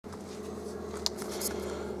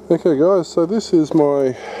Okay guys, so this is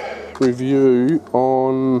my review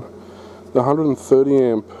on the 130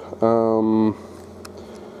 amp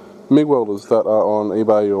MIG welders that are on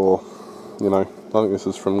eBay, or, you know, I think this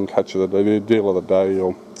is from Catch of the Day, Deal of the Day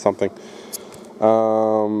or something.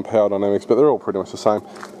 Power Dynamics, but they're all pretty much the same.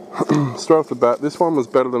 Straight off the bat, this one was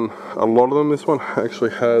better than a lot of them. This one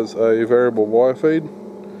actually has a variable wire feed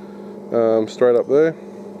straight up there,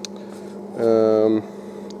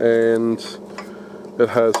 and it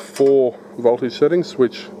has 4 voltage settings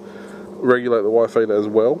which regulate the wire feed as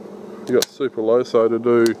well. You got super low, so to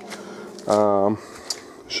do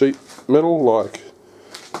sheet metal, like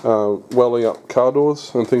welding up car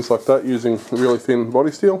doors and things like that using really thin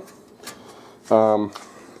body steel.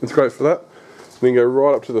 It's great for that. Then go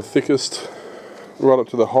right up to the thickest, right up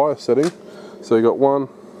to the highest setting. So you got 1,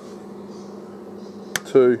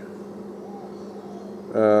 2,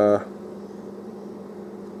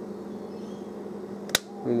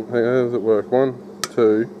 how does it work? 1,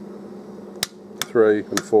 2, 3,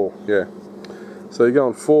 and 4. Yeah. So you go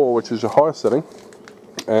on 4, which is your highest setting,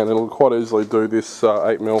 and it'll quite easily do this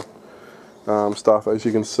 8mm stuff, as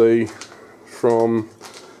you can see from,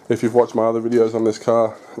 if you've watched my other videos on this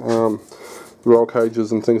car, roll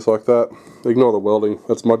cages and things like that. Ignore the welding.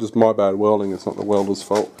 That's just my bad welding. It's not the welder's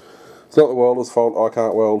fault. It's not the welder's fault. I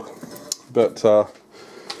can't weld. But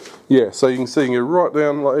yeah, so you can see you're right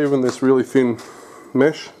down, like even this really thin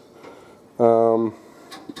mesh. You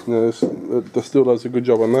know, this still does a good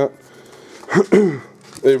job on that.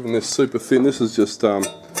 Even this super thin. This is just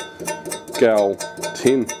gal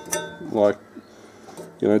tin, like,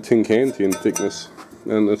 you know, tin can tin thickness,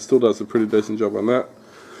 and it still does a pretty decent job on that.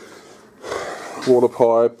 Water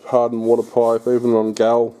pipe, hardened water pipe, even on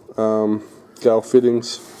gal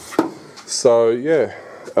fittings. So yeah,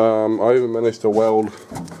 I even managed to weld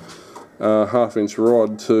a 1/2-inch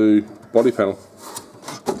rod to body panel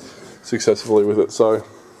successfully with it. So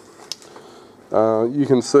you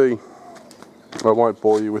can see, I won't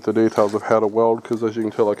bore you with the details of how to weld, because as you can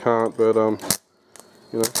tell I can't, but you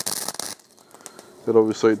know, it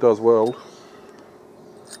obviously does weld.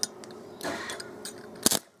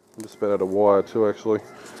 I'm just about out of wire too, actually.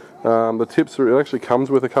 The tips it actually comes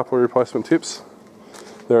with a couple of replacement tips.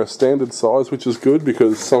 They're a standard size, which is good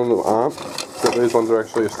because some of them aren't, but these ones are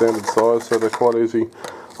actually a standard size, so they're quite easy.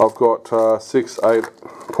 I've got 6, 8,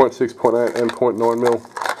 0.6, 0.8 and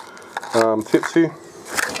 0.9mm tips here.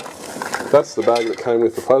 That's the bag that came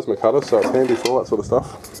with the plasma cutter, so it's handy for all that sort of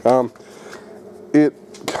stuff. It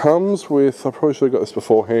comes with, I probably should have got this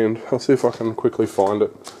beforehand. I'll see if I can quickly find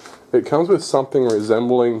it. It comes with something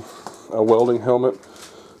resembling a welding helmet,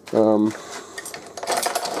 and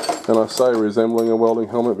I say resembling a welding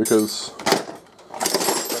helmet because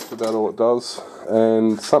that's about all it does,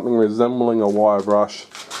 and something resembling a wire brush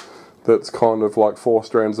that's kind of like 4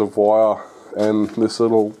 strands of wire, and this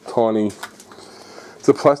little tiny, it's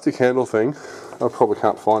a plastic handle thing, I probably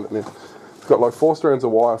can't find it now. It's got like 4 strands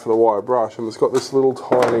of wire for the wire brush, and it's got this little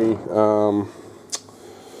tiny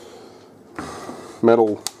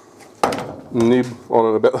metal nib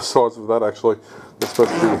on it, about the size of that actually. It's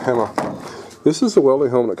supposed to be a hammer. This is the welding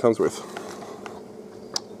helmet it comes with.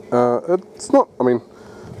 It's not, I mean,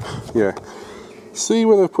 yeah. See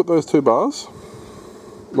where they've put those 2 bars?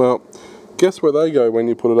 Well, guess where they go when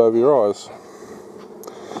you put it over your eyes?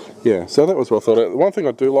 Yeah, so that was what I thought. The one thing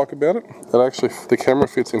I do like about it, actually the camera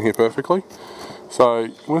fits in here perfectly. So,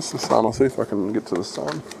 where's the sun? I'll see if I can get to the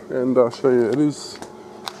sun and show you. It is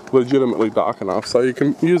legitimately dark enough, so you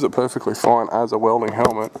can use it perfectly fine as a welding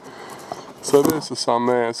helmet. So there's the sun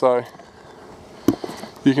there, so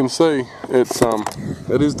you can see it's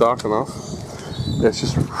it is dark enough. Yeah, it's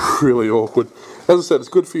just really awkward. As I said, it's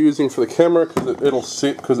good for using for the camera because it'll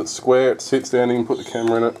sit, because it's square, it sits down, you can put the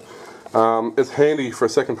camera in it. It's handy for a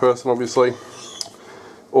second person, obviously,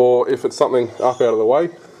 or if it's something up out of the way,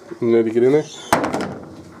 you need to get in there.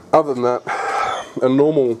 Other than that, a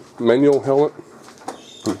normal manual helmet,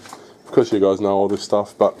 of course you guys know all this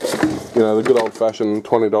stuff, but you know, the good old-fashioned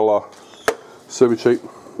 $20 super cheap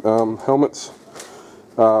helmets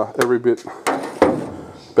are every bit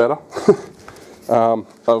better.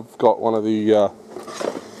 I've got one of the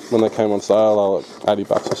when they came on sale, like 80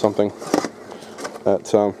 bucks or something at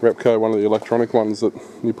Repco, one of the electronic ones that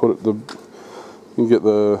you put at you get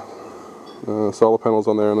the solar panels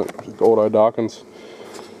on there and it auto darkens,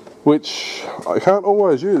 which I can't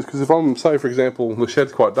always use, because if I'm, say for example, the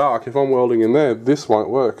shed's quite dark, if I'm welding in there, this won't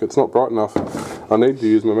work, it's not bright enough. I need to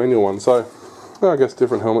use my manual one, so I guess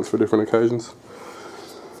different helmets for different occasions.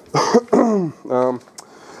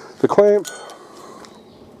 The clamp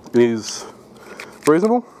is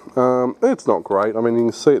reasonable. It's not great. I mean, you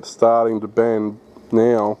can see it's starting to bend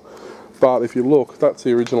now. But if you look, that's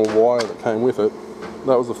the original wire that came with it.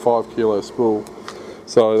 That was a 5 kilo spool.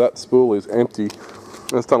 So that spool is empty.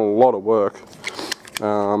 It's done a lot of work.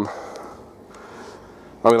 I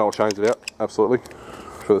mean, I'll change it out, absolutely,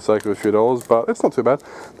 for the sake of a few dollars, but it's not too bad.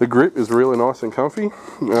 The grip is really nice and comfy.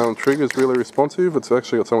 Trigger is really responsive. It's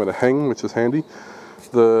actually got somewhere to hang, which is handy.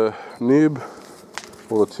 The nib,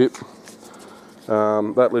 or the tip,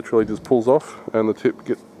 that literally just pulls off, and the tip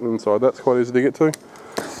get inside. That's quite easy to get to.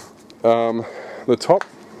 The top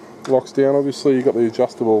locks down. Obviously, you've got the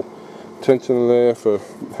adjustable tension there for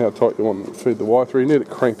how tight you want to feed the wire through. You need it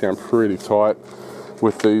cranked down pretty tight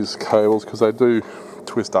with these cables because they do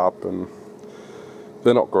twist up and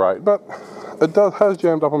they're not great. But it has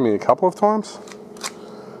jammed up on me a couple of times,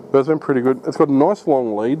 but it's been pretty good. It's got a nice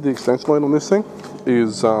long lead. The extension lead on this thing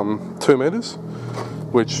is 2 meters,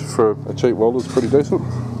 which for a cheap welder is pretty decent.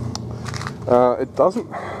 It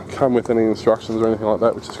doesn't come with any instructions or anything like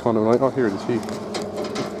that, which is kind of neat. Oh, here it is here.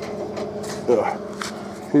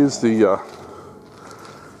 Here's the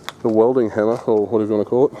welding hammer, or whatever you want to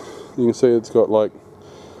call it. You can see it's got like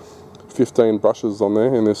 15 brushes on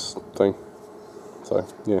there in this thing. So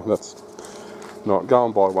yeah, that's not. Go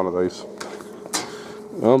and buy one of these.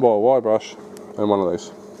 Go and buy a wire brush and one of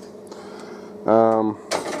these.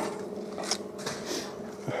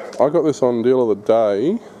 I got this on deal of the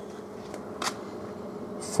day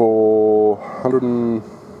for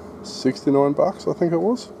 169 bucks, I think it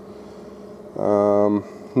was.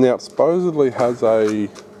 Now it supposedly has I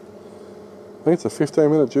think it's a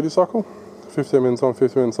 15-minute duty cycle, 15 minutes on,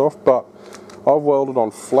 15 minutes off, but I've welded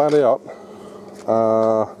on flat out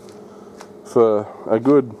for a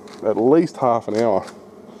good at least half an hour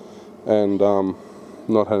and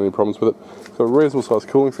not had any problems with it. It's got a reasonable sized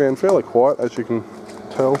cooling fan, fairly quiet as you can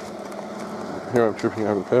tell. Here I'm tripping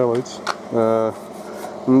over the power leads.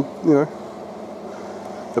 You know,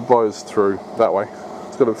 it blows through that way.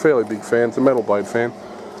 It's got a fairly big fan, it's a metal blade fan.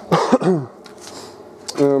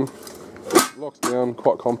 Locks down,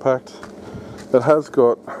 quite compact. It has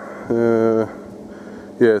got,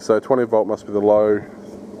 yeah, so 20 volt must be the low,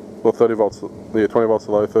 well 30 volts, yeah, 20 volts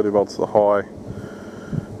the low, 30 volts the high.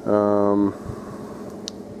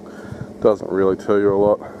 Doesn't really tell you a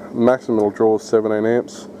lot. Maximum it'll draw is 17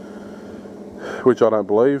 amps, which I don't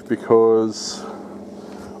believe because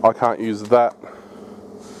I can't use that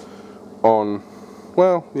on,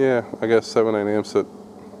 well, yeah, I guess 17 amps at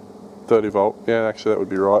 30 volt. Yeah, actually that would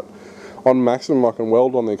be right. On maximum I can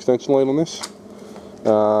weld on the extension lead on this.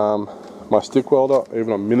 My stick welder,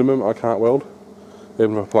 even on minimum, I can't weld,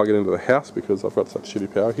 even if I plug it into the house because I've got such shitty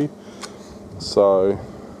power here. So,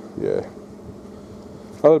 yeah.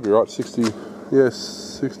 Oh, that'd be right, 60, yes,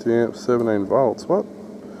 60 amps, 17 volts, what?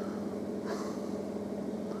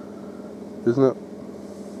 Isn't it?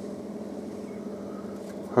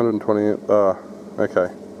 120 amp, okay.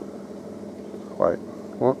 Wait,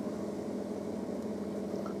 what?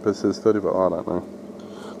 But it says 30 volt, I don't know.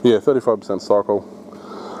 Yeah, 35% cycle.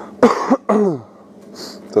 So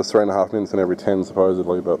it's 3.5 minutes in every 10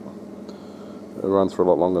 supposedly, but it runs for a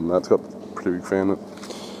lot longer than that. It's got a pretty big fan in it.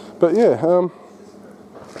 But yeah,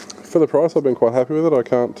 for the price I've been quite happy with it. I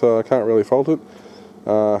can't really fault it.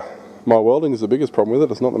 My welding is the biggest problem with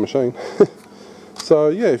it, it's not the machine. So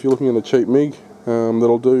yeah, if you're looking at a cheap MIG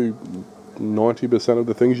that'll do 90% of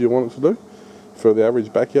the things you want it to do for the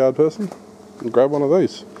average backyard person, grab one of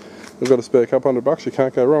these. You've got to spare a couple $100, you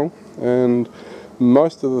can't go wrong. And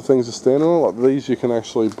most of the things are standalone, like these you can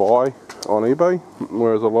actually buy on eBay,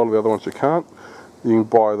 whereas a lot of the other ones you can't. You can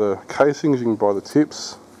buy the casings, you can buy the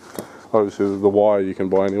tips. Obviously the wire you can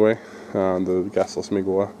buy anywhere, the gasless MIG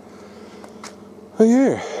wire.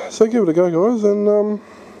 Yeah, so give it a go guys, and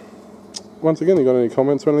once again, you got any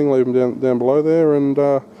comments or anything, leave them down below there, and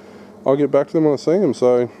I'll get back to them when I see them.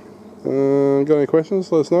 So, got any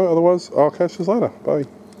questions, let us know, otherwise I'll catch you later. Bye.